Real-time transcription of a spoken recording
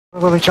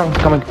Go, John,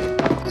 coming.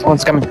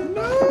 Someone's coming.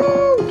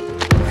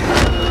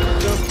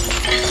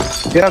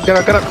 Get up, get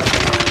up, get up.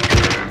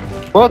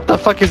 What the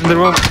fuck is in the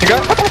room? You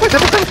got?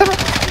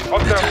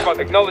 Observe,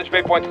 acknowledge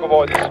waypoint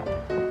coordinates.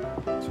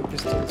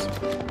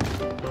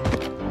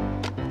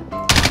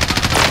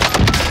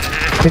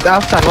 He's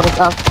outside, what is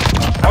up?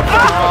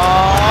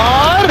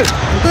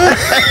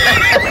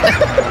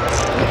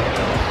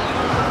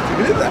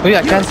 Oh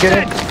yeah, I can't get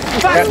in.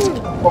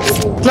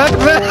 Let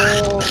me.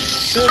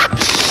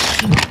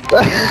 No.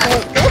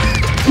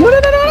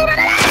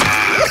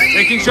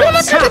 Making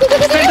shots. Stand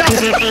up.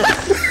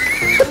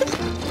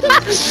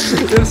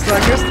 Good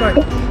strike.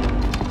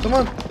 Come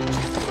on.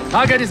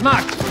 Target is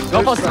marked.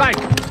 Go for strike.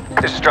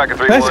 This is Striker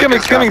 3. It's coming.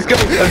 Welcome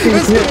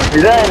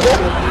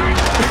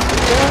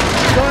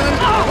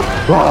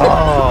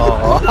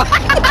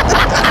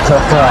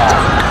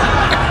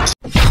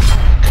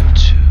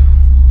to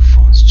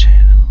Phone's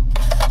channel.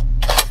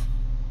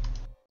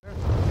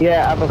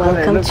 Yeah, but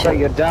it looks like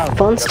you're down.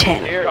 Phone's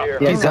channel.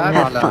 He's out.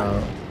 Have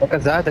fun. I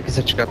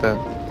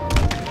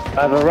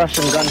have a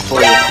Russian gun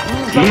for you.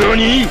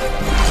 NANI?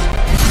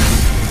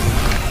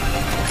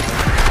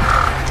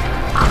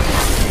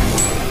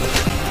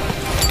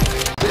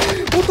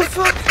 What the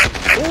fuck?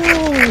 Oh!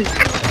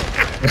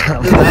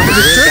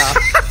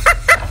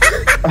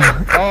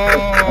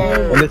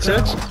 In the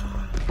church?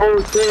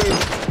 Oh,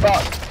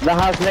 fuck. The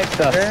house next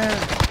to us. Yeah.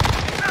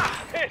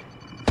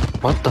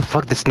 What the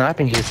fuck? The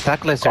sniping, his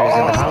stack laser is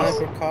in the house.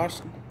 Sniper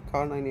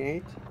car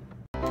 98.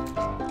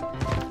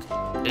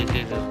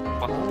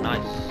 Fucking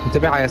nice.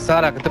 انتبه على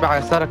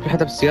يسارك في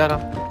حدا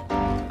بالسيارة.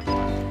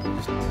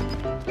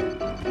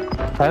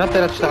 أنا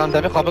بتقدر تشتغل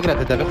دابخة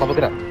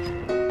بقرأ.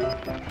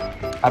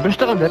 عم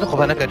بشتغل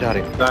دابخة هناك يا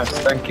جاري. Nice,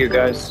 thank you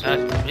guys.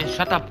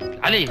 Shut up.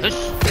 علي غش.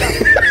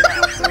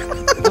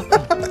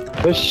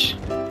 وش؟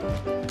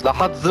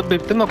 لاحظت زبي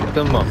بتمك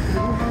وبتمك.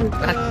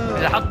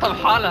 حطها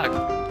بحالك.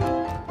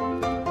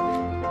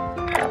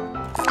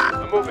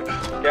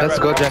 Let's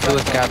go Jack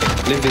Lewis cabin.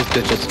 Leave these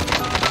bitches.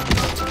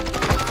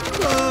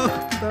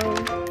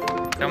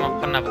 Come on,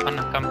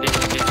 come,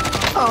 please.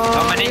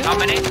 How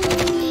many?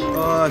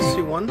 I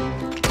see one.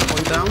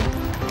 One down.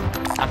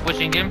 I'm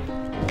pushing him.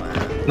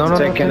 No,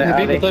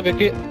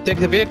 take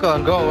the vehicle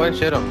and go away,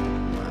 shoot him.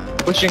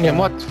 Pushing him,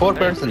 what? 4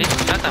 persons.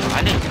 Please, shut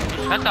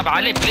up,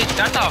 Ali, please,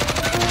 shut up.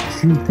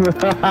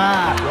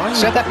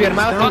 Shut up your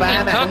mouth,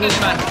 Fucking talking,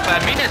 man. Per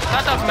minute,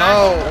 shut up, man.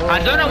 I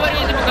don't know what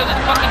it is because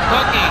it's fucking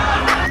talking.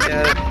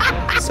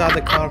 Yeah, inside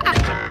the car.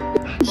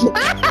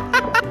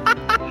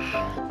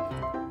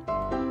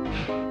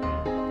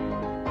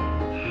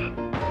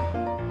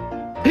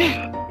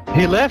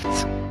 He left.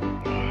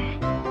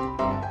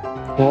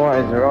 What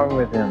is wrong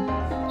with him?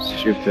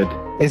 Stupid.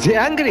 Is he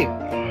angry?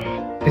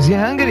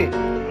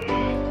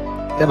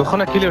 Yeah, but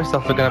Khona, kill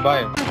yourself, we're gonna buy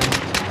him.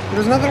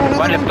 There's another one.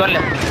 One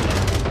left.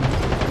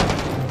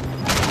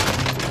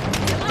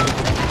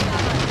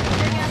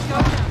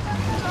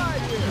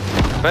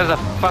 Where the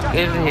fuck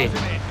is he?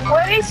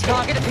 Where is he?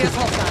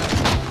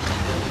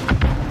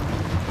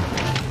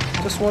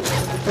 Just one.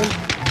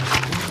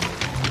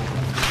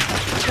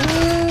 Oh,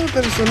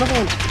 there's another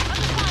one.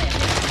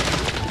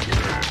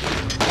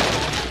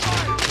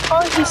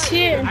 Oh, he's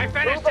here. I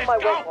finished it.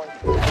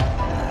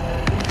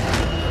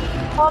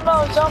 Oh no,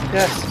 zombie.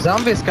 Yes,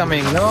 zombies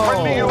coming, no.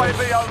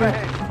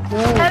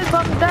 Help,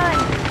 I'm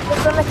dying.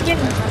 They're gonna kill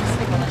me.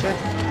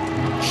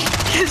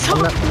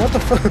 What the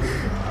fuck?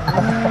 Oh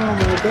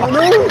my god, no!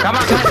 Come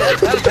on, guys,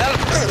 help.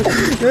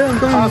 Yeah, I'm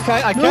coming. Okay,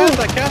 I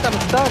can't, I'm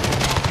stuck.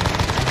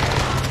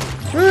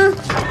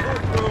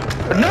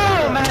 No,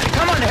 man,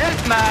 come on,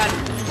 help, man.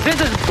 This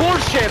is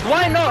bullshit.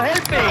 Why no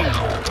helping?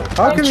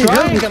 How can you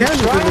help? trying, You I'm can't,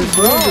 trying, because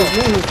bro.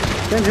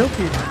 can't help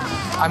you.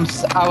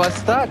 I was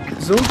stuck.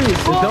 Zombies.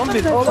 The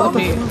zombies all on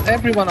me,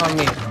 everyone on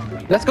me.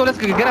 Let's go, get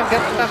up,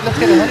 let's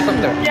get a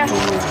helicopter. Yeah.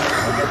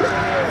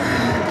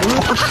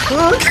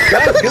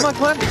 Guys,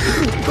 come on.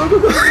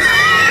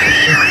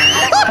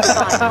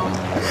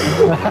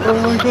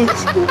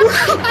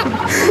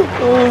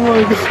 Oh my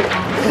god.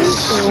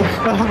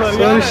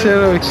 Sorry,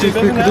 Shadow, excuse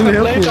me, couldn't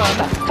help you.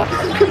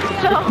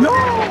 No!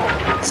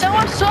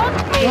 Someone shot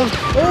me!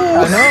 I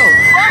know.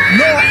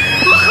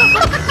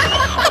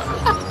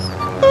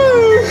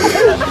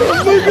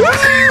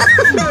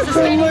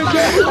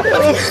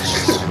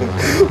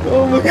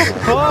 Oh my god.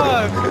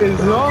 Fuck is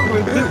wrong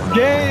with this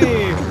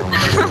game?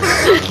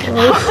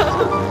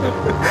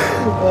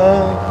 I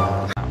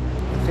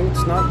think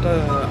it's not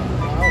out.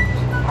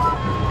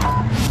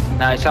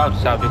 No, it's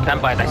out. You can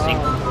buy it, I think.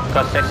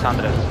 Cost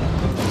 600.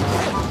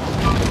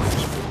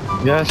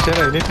 Yeah,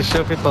 sure, you need to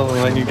show people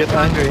when you get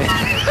angry.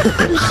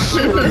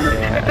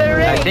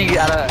 I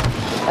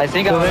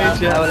think I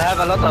will have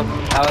a lot of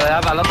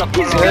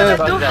He's gonna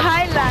do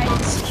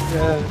highlights.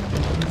 Yeah.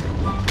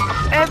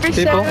 Every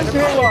People? 7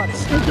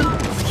 minutes.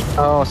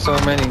 Oh, so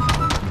many.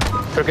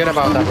 Forget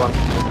about that one.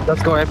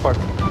 Let's go airport.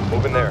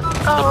 Moving there.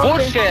 Oh,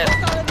 bullshit.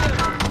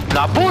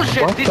 No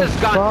bullshit. What This the is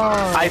gun.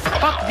 fuck? I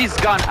fuck this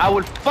gun. I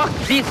will fuck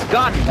this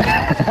gun.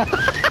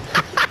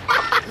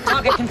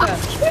 Target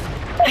confirmed.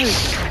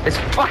 It's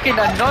fucking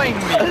annoying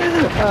me.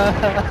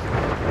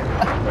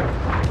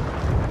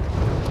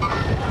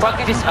 Fuck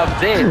this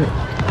update.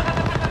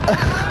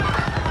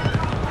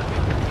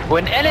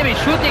 When enemy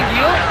shooting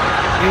you,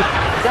 you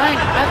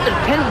dying after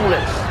 10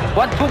 bullets.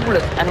 2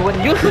 bullets. And when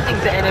you shooting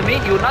the enemy,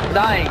 you're not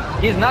dying.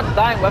 He's not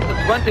dying after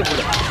 20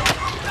 bullets.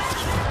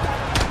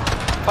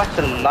 What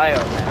a liar,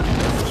 man.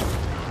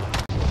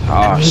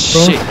 Oh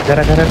shit.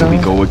 Here we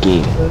go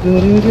again.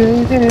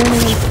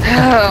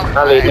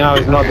 Ali, now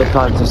is not the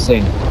time to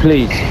sing.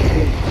 Please.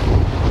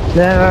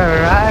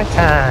 Never right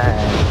time.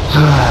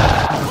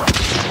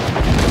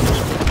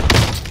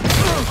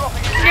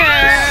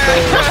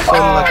 So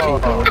lucky.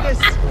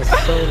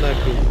 So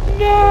lucky.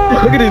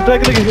 Look at his leg,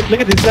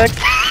 look at his leg.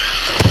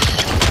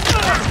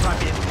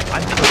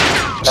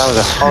 That was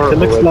a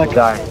horrible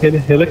guy.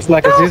 He looks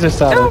like a Caesar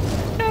salad.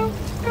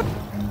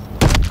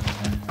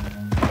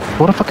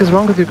 What the fuck is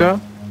wrong with you, girl?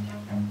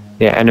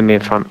 Yeah, enemy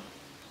in front.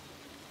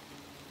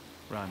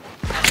 Are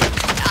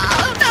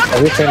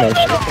we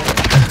finished?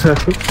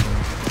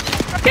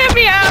 Get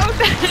me out!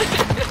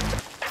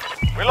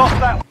 We lost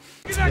that.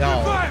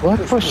 What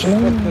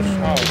pushing?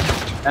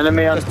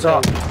 Enemy on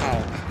top.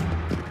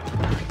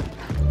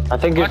 I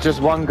think it's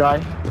just one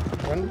guy.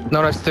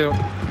 No, there's 2.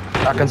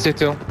 I can see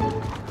 2.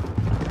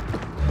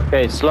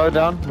 Okay, slow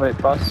down. Wait,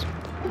 boss.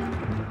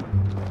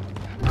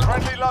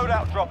 Friendly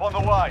loadout drop on the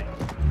way.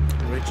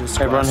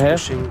 Everyone here?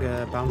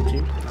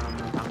 Bounty.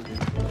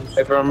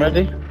 Everyone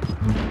ready?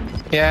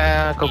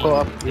 Yeah, go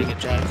up.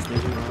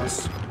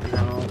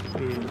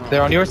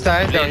 They're on your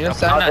side, they're on your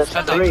side. There's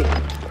 3.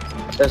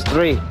 There's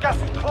 3. Gas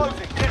is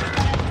closing.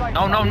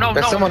 No.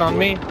 There's someone on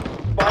me.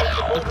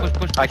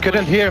 Push. I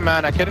couldn't hear,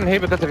 man. I couldn't hear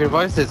because of your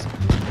voices.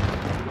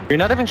 You're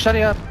not even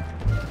shutting up.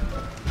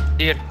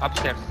 Here,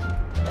 upstairs.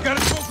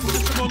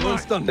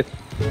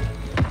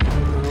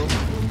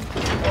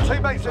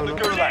 Teammates in the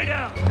gulag.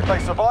 If they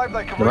survive,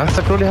 they can لما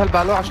سكروا لي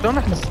هالبالوعة شلون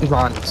احنا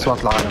نسمع عن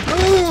اصوات العالم؟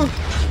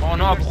 Oh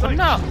no,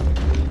 أبونا.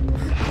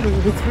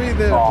 The 3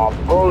 there. Oh,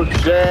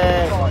 bullshit.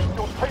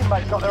 Your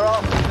teammates got their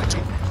arms.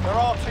 They're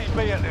RTB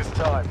at this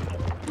time.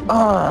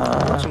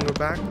 Watching the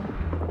back.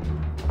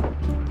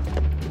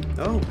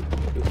 Oh,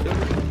 you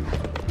killed it.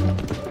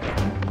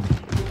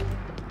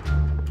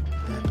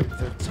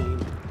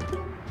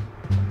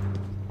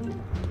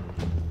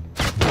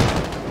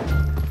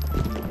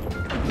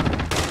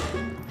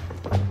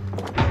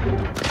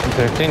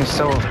 13.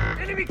 So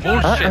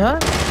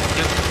Bullshit.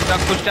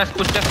 Just push, let's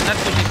push, just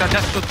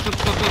shoot.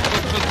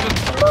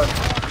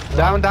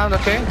 down,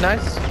 okay,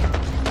 nice.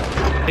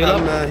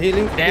 I'm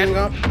healing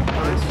up.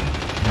 Nice.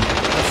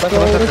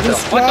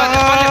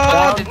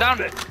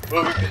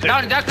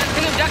 Down, Jack,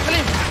 kill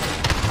him.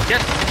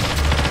 Yes.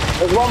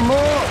 There's one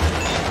more.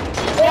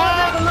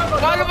 What the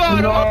fuck?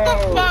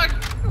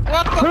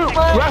 What the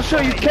fuck? Russia,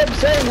 you kept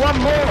saying one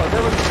more.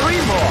 There were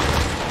 3 more.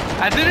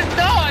 I didn't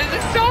know, I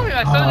didn't tell me,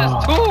 I saw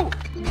there's 2.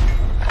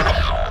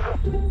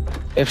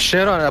 If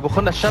Sharon and Abu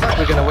Khunda shut up,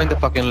 we're gonna win the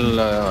fucking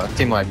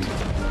team wipe.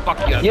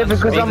 Fuck you. Yeah,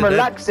 because I'm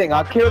relaxing.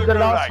 I killed the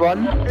last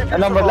one,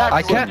 and I'm relaxing.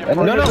 I can't.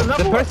 No,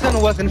 the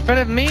person was in front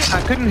of me.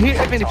 I couldn't hear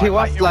even if he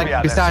was like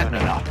beside me.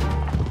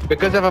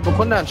 Because of Abu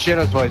Khunda and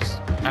Sharon's voice.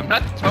 I'm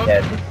not talking.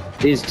 Yeah,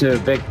 these 2 are a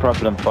big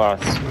problem for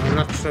us. I'm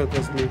not sure it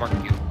was me. Fuck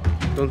you.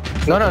 Don't.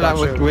 No,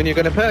 when you're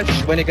gonna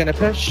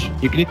push,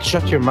 you need to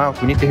shut your mouth.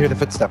 We need to hear the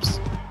footsteps.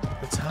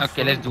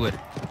 Okay, let's do it.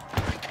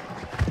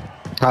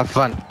 Have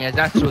fun. Yeah,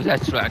 that's true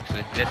actually.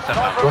 Let's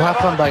Go have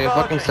fun by your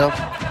fucking self.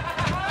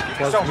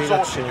 Was me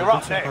not sure. You're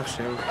up next.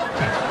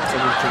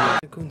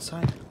 Go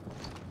inside.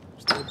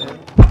 Stay there.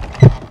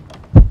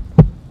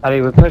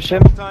 Ali, we push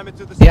him.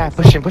 Yeah,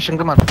 push him,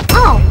 come on.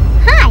 Oh,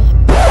 hi!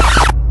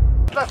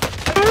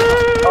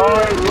 Oh,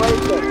 wait.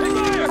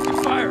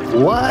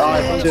 What?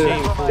 Oh, 2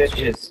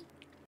 bitches.